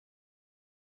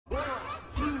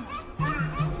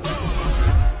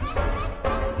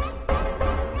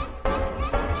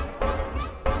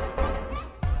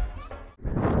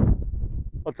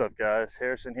What's up, guys?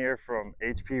 Harrison here from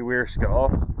HP Wierse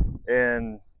Golf,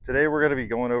 and today we're going to be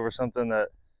going over something that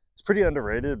is pretty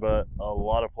underrated, but a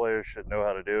lot of players should know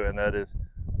how to do, and that is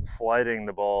flighting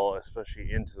the ball,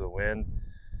 especially into the wind.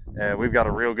 And we've got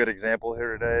a real good example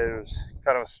here today. There's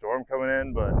kind of a storm coming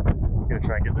in, but I'm going to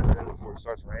try and get this in before it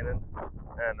starts raining.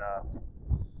 And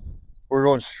we're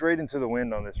going straight into the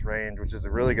wind on this range, which is a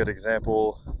really good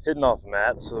example. Hitting off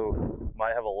mats, so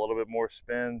might have a little bit more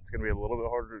spin. It's going to be a little bit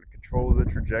harder to control the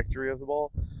trajectory of the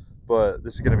ball, but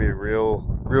this is going to be a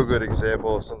real good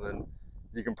example of something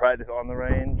you can practice on the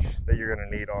range that you're going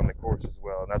to need on the course as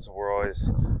well. And that's what we're always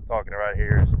talking about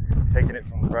here, is taking it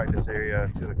from the practice area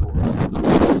to the course.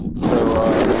 So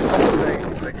a couple of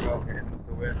things to think about when you're hitting with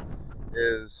the wind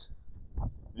is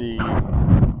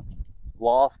the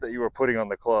loft that you were putting on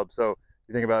the club. So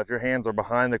you think about if your hands are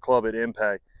behind the club at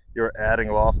impact, you're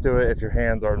adding loft to it. If your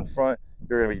hands are in front,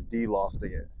 you're going to be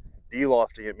de-lofting it.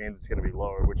 De-lofting it means it's going to be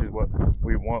lower, which is what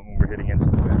we want when we're hitting into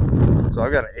the wind. So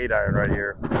I've got an 8-iron right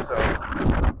here. So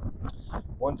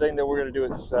one thing that we're going to do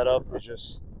at setup is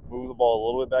just move the ball a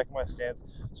little bit back in my stance.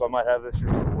 So I might have this just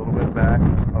a little bit back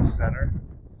of center.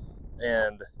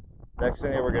 And next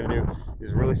thing that we're going to do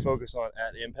is really focus on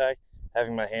at impact,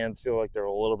 having my hands feel like they're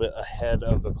a little bit ahead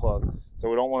of the club. So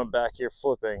we don't want them back here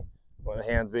flipping, but the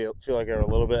hands feel like they're a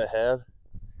little bit ahead.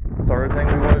 Third thing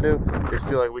we want to do is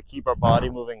feel like we keep our body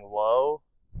moving low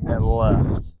and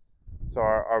left. So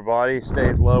our body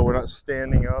stays low. We're not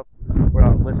standing up. We're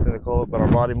not lifting the club, but our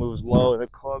body moves low and the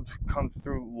club comes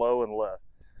through low and left.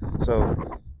 So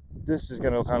this is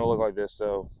going to kind of look like this.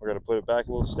 So we're going to put it back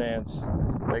a little stance,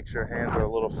 make sure hands are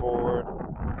a little forward.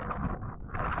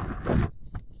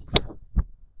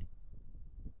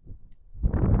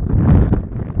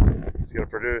 It's going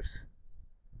to produce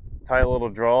a tight little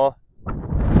draw.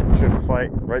 Should fight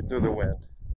right through the wind.